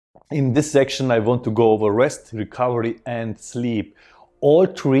In this section, I want to go over rest, recovery, and sleep. All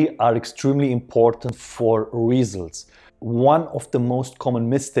three are extremely important for results. One of the most common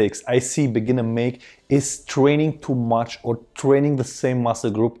mistakes I see beginners make is training too much or training the same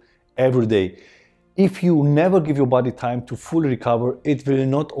muscle group every day. If you never give your body time to fully recover, it will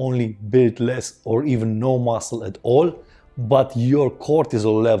not only build less or even no muscle at all, but your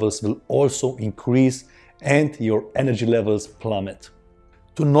cortisol levels will also increase and your energy levels plummet.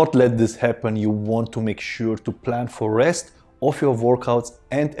 To not let this happen, you want to make sure to plan for rest of your workouts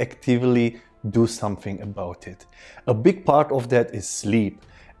and actively do something about it. A big part of that is sleep,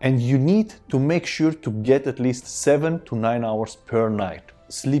 and you need to make sure to get at least 7 to 9 hours per night.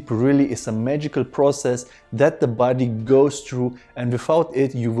 Sleep really is a magical process that the body goes through, and without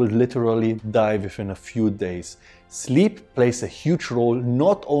it you will literally die within a few days. Sleep plays a huge role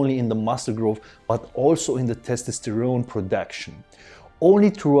not only in the muscle growth but also in the testosterone production.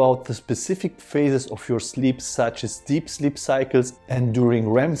 Only throughout the specific phases of your sleep, such as deep sleep cycles and during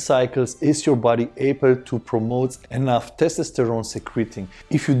REM cycles, is your body able to promote enough testosterone secreting.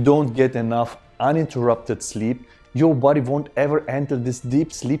 If you don't get enough uninterrupted sleep, your body won't ever enter these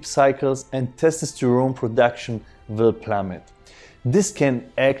deep sleep cycles and testosterone production will plummet. This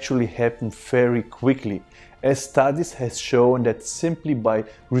can actually happen very quickly, as studies have shown that simply by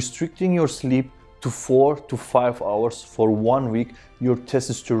restricting your sleep to 4 to 5 hours for 1 week, your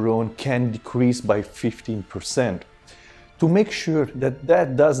testosterone can decrease by 15%. To make sure that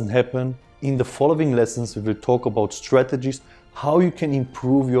that doesn't happen, in the following lessons we will talk about strategies how you can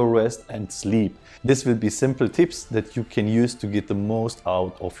improve your rest and sleep. This will be simple tips that you can use to get the most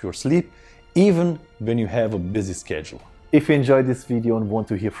out of your sleep, even when you have a busy schedule. If you enjoyed this video and want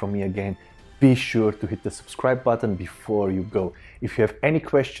to hear from me again, be sure to hit the subscribe button before you go. If you have any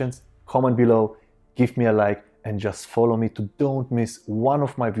questions, comment below, give me a like, and just follow me to don't miss one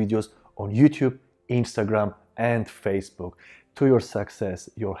of my videos on YouTube, Instagram, and Facebook. To your success,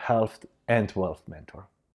 your health and wealth mentor.